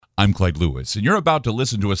I'm Clyde Lewis, and you're about to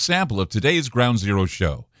listen to a sample of today's Ground Zero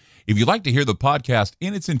show. If you'd like to hear the podcast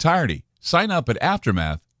in its entirety, sign up at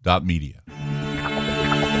aftermath.media.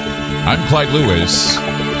 I'm Clyde Lewis,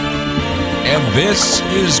 and this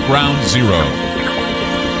is Ground Zero.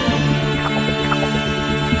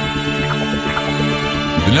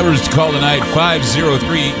 The numbers to call tonight,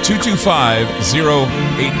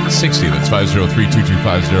 503-225-0860. That's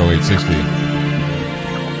 503-225-0860.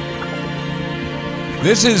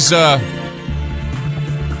 This is our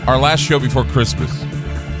last show before Christmas,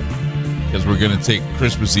 because we're going to take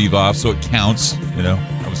Christmas Eve off, so it counts. You know,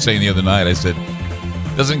 I was saying the other night, I said,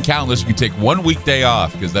 it doesn't count unless you can take 1 weekday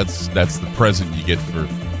off, because that's the present you get for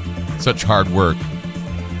such hard work.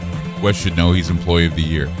 Wes should know he's Employee of the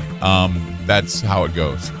Year. That's how it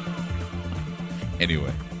goes.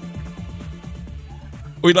 Anyway,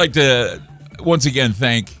 we'd like to once again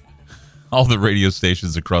thank all the radio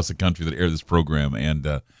stations across the country that air this program,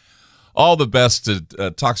 and all the best at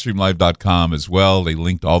TalkStreamLive.com as well. They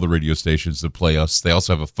linked all the radio stations that play us. They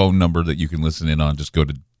also have a phone number that you can listen in on. Just go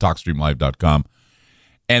to TalkStreamLive.com.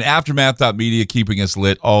 And Aftermath.media, keeping us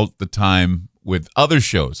lit all the time with other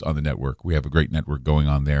shows on the network. We have a great network going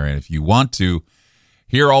on there. And if you want to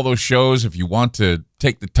hear all those shows, if you want to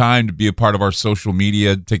take the time to be a part of our social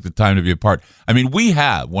media, take the time to be a part. I mean, we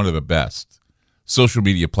have one of the best social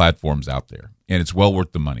media platforms out there, and it's well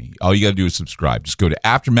worth the money. All you got to do is subscribe. Just go to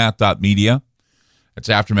aftermath.media. That's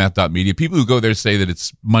aftermath.media. People who go there say that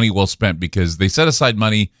it's money well spent because they set aside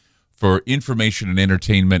money for information and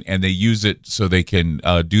entertainment, and they use it so they can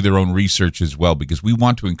do their own research as well, because we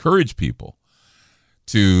want to encourage people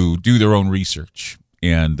to do their own research.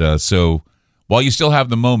 And so while you still have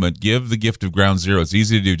the moment, give the gift of Ground Zero. It's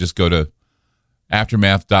easy to do. Just go to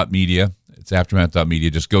aftermath.media. It's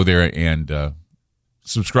aftermath.media. Just go there and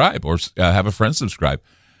subscribe, or have a friend subscribe.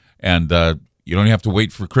 And you don't have to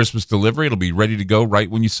wait for Christmas delivery. It'll be ready to go right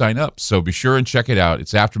when you sign up. So be sure and check it out.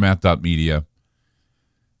 It's aftermath.media.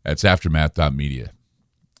 That's aftermath.media.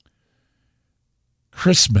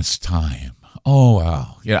 Christmas time. Oh,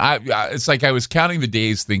 wow. Yeah, it's like I was counting the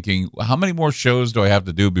days thinking, how many more shows do I have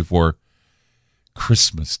to do before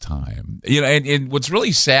Christmas time? You know, and what's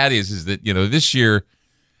really sad is that, you know, this year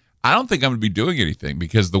I don't think I'm going to be doing anything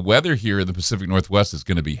because the weather here in the Pacific Northwest is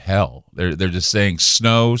going to be hell. They're just saying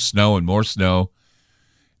snow, and more snow.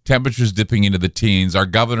 Temperatures dipping into the teens. Our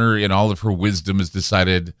governor, in all of her wisdom, has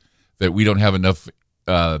decided that we don't have enough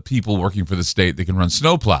people working for the state that can run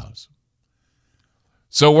snow plows.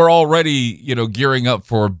 So we're already, you know, gearing up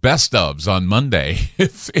for best ofs on Monday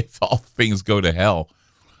if all things go to hell.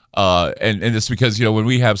 And it's because, you know, when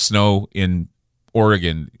we have snow in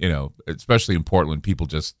Oregon, you know, especially in Portland, people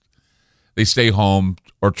just, they stay home,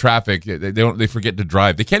 or traffic, they forget to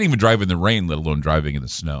drive. They can't even drive in the rain, let alone driving in the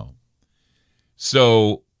snow.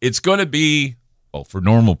 So it's going to be, well, for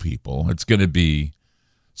normal people, it's going to be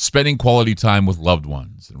spending quality time with loved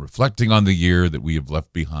ones and reflecting on the year that we have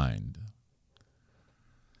left behind.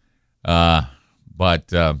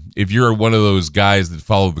 But if you're one of those guys that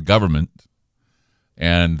follow the government,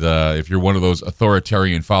 and if you're one of those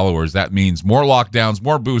authoritarian followers, that means more lockdowns,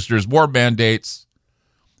 more boosters, more mandates.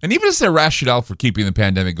 And even as their rationale for keeping the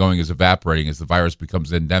pandemic going is evaporating as the virus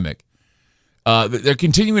becomes endemic, they're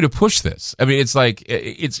continuing to push this. I mean, it's like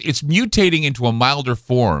it's mutating into a milder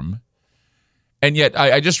form. And yet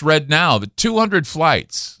I just read now that 200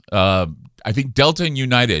 flights, I think Delta and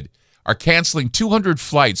United, are canceling 200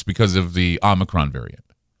 flights because of the Omicron variant.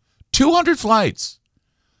 200 flights.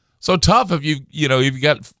 So tough if you've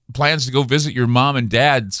got plans to go visit your mom and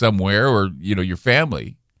dad somewhere, or, you know, your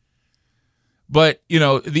family. But, you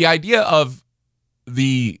know, the idea of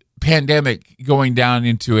the pandemic going down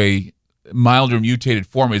into a milder mutated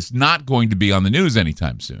form is not going to be on the news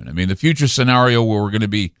anytime soon. I mean, the future scenario where we're going to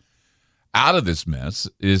be out of this mess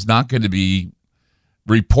is not going to be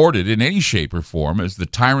reported in any shape or form as the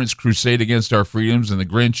tyrant's crusade against our freedoms, and the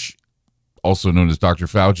Grinch, also known as Dr.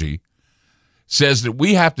 Fauci, says that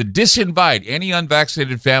we have to disinvite any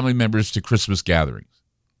unvaccinated family members to Christmas gatherings.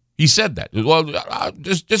 He said that. Well,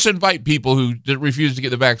 just disinvite people who refuse to get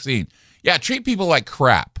the vaccine. Yeah, treat people like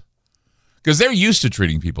crap, because they're used to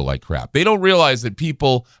treating people like crap. They don't realize that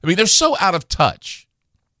people, I mean, they're so out of touch.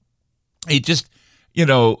 It just, you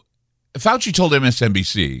know, Fauci told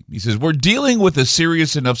MSNBC, he says, we're dealing with a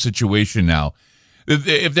serious enough situation now.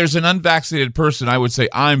 If there's an unvaccinated person, I would say,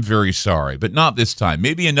 I'm very sorry, but not this time.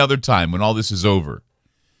 Maybe another time when all this is over.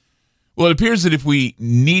 Well, it appears that if we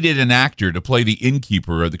needed an actor to play the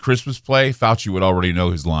innkeeper of the Christmas play, Fauci would already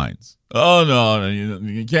know his lines. Oh, no,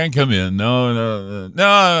 you can't come in. No.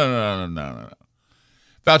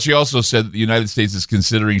 Fauci also said that the United States is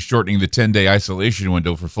considering shortening the 10-day isolation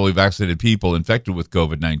window for fully vaccinated people infected with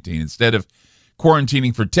COVID-19. Instead of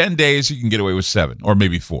quarantining for 10 days, you can get away with 7 or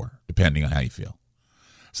maybe 4, depending on how you feel.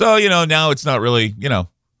 So, now it's not really, you don't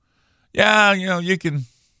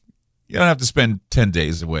have to spend 10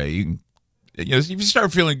 days away. You can, if you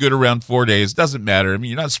start feeling good around 4 days, it doesn't matter. I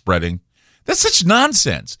mean, you're not spreading. That's such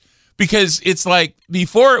nonsense because it's like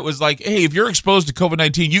before it was like, hey, if you're exposed to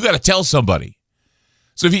COVID-19, you got to tell somebody.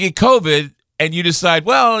 So if you get COVID and you decide,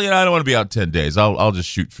 well, I don't want to be out 10 days. I'll just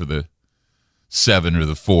shoot for the 7 or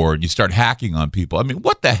the 4, and you start hacking on people. I mean,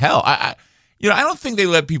 what the hell? I don't think they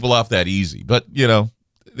let people off that easy, but,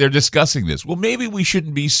 they're discussing this. Well, maybe we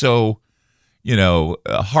shouldn't be so,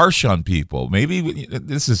 harsh on people. Maybe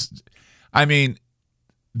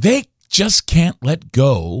they just can't let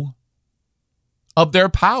go of their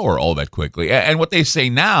power all that quickly. And what they say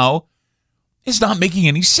now is not making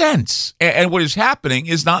any sense. And what is happening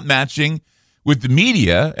is not matching with the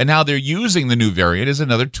media and how they're using the new variant as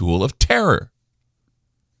another tool of terror.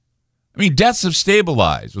 I mean, deaths have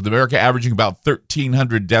stabilized, with America averaging about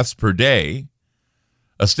 1,300 deaths per day,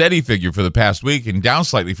 a steady figure for the past week and down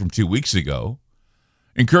slightly from 2 weeks ago.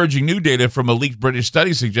 Encouraging new data from a leaked British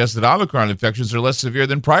study suggests that Omicron infections are less severe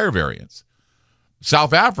than prior variants.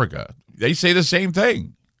 South Africa, they say the same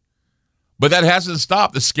thing. But that hasn't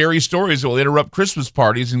stopped the scary stories that will interrupt Christmas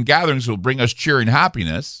parties and gatherings that will bring us cheer and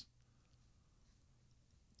happiness.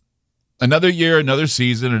 Another year, another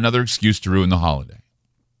season, another excuse to ruin the holiday.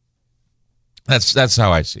 That's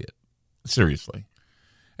how I see it. Seriously.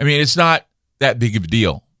 I mean, it's not that big of a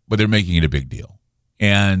deal, but they're making it a big deal.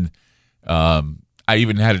 And I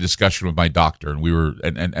even had a discussion with my doctor,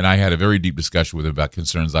 and and I had a very deep discussion with him about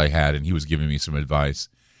concerns I had, and he was giving me some advice.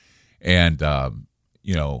 And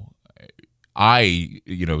I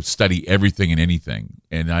study everything and anything,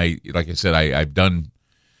 and like I said, I've done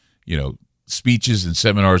speeches and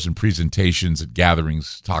seminars and presentations at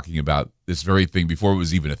gatherings talking about this very thing before it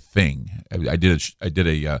was even a thing. I did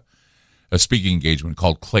a speaking engagement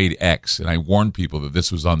called Clade X, and I warned people that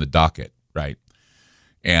this was on the docket, right?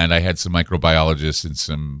 And I had some microbiologists and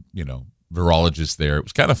some, virologists there. It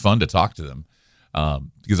was kind of fun to talk to them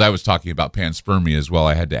because I was talking about panspermia as well.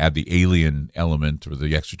 I had to add the alien element or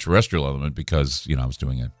the extraterrestrial element because, I was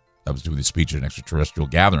doing the speech at an extraterrestrial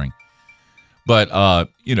gathering. But,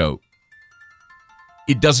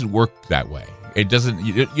 it doesn't work that way. It doesn't.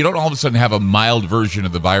 You don't all of a sudden have a mild version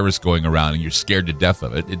of the virus going around and you're scared to death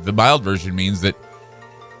of it. The mild version means that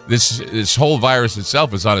this whole virus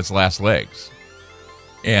itself is on its last legs.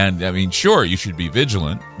 And, I mean, sure, you should be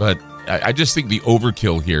vigilant, but I just think the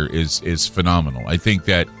overkill here is phenomenal. I think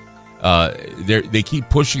that they keep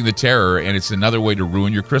pushing the terror, and it's another way to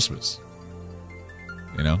ruin your Christmas.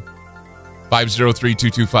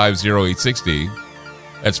 503-225-0860.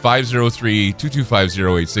 That's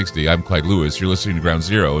 503-225-0860. I'm Clyde Lewis. You're listening to Ground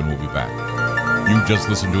Zero, and we'll be back. You just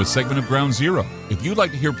listened to a segment of Ground Zero. If you'd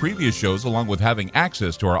like to hear previous shows along with having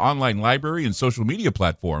access to our online library and social media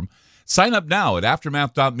platform, sign up now at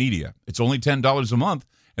aftermath.media. It's only $10 a month,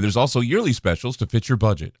 and there's also yearly specials to fit your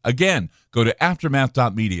budget. Again, go to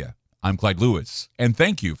aftermath.media. I'm Clyde Lewis, and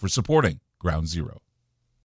thank you for supporting Ground Zero.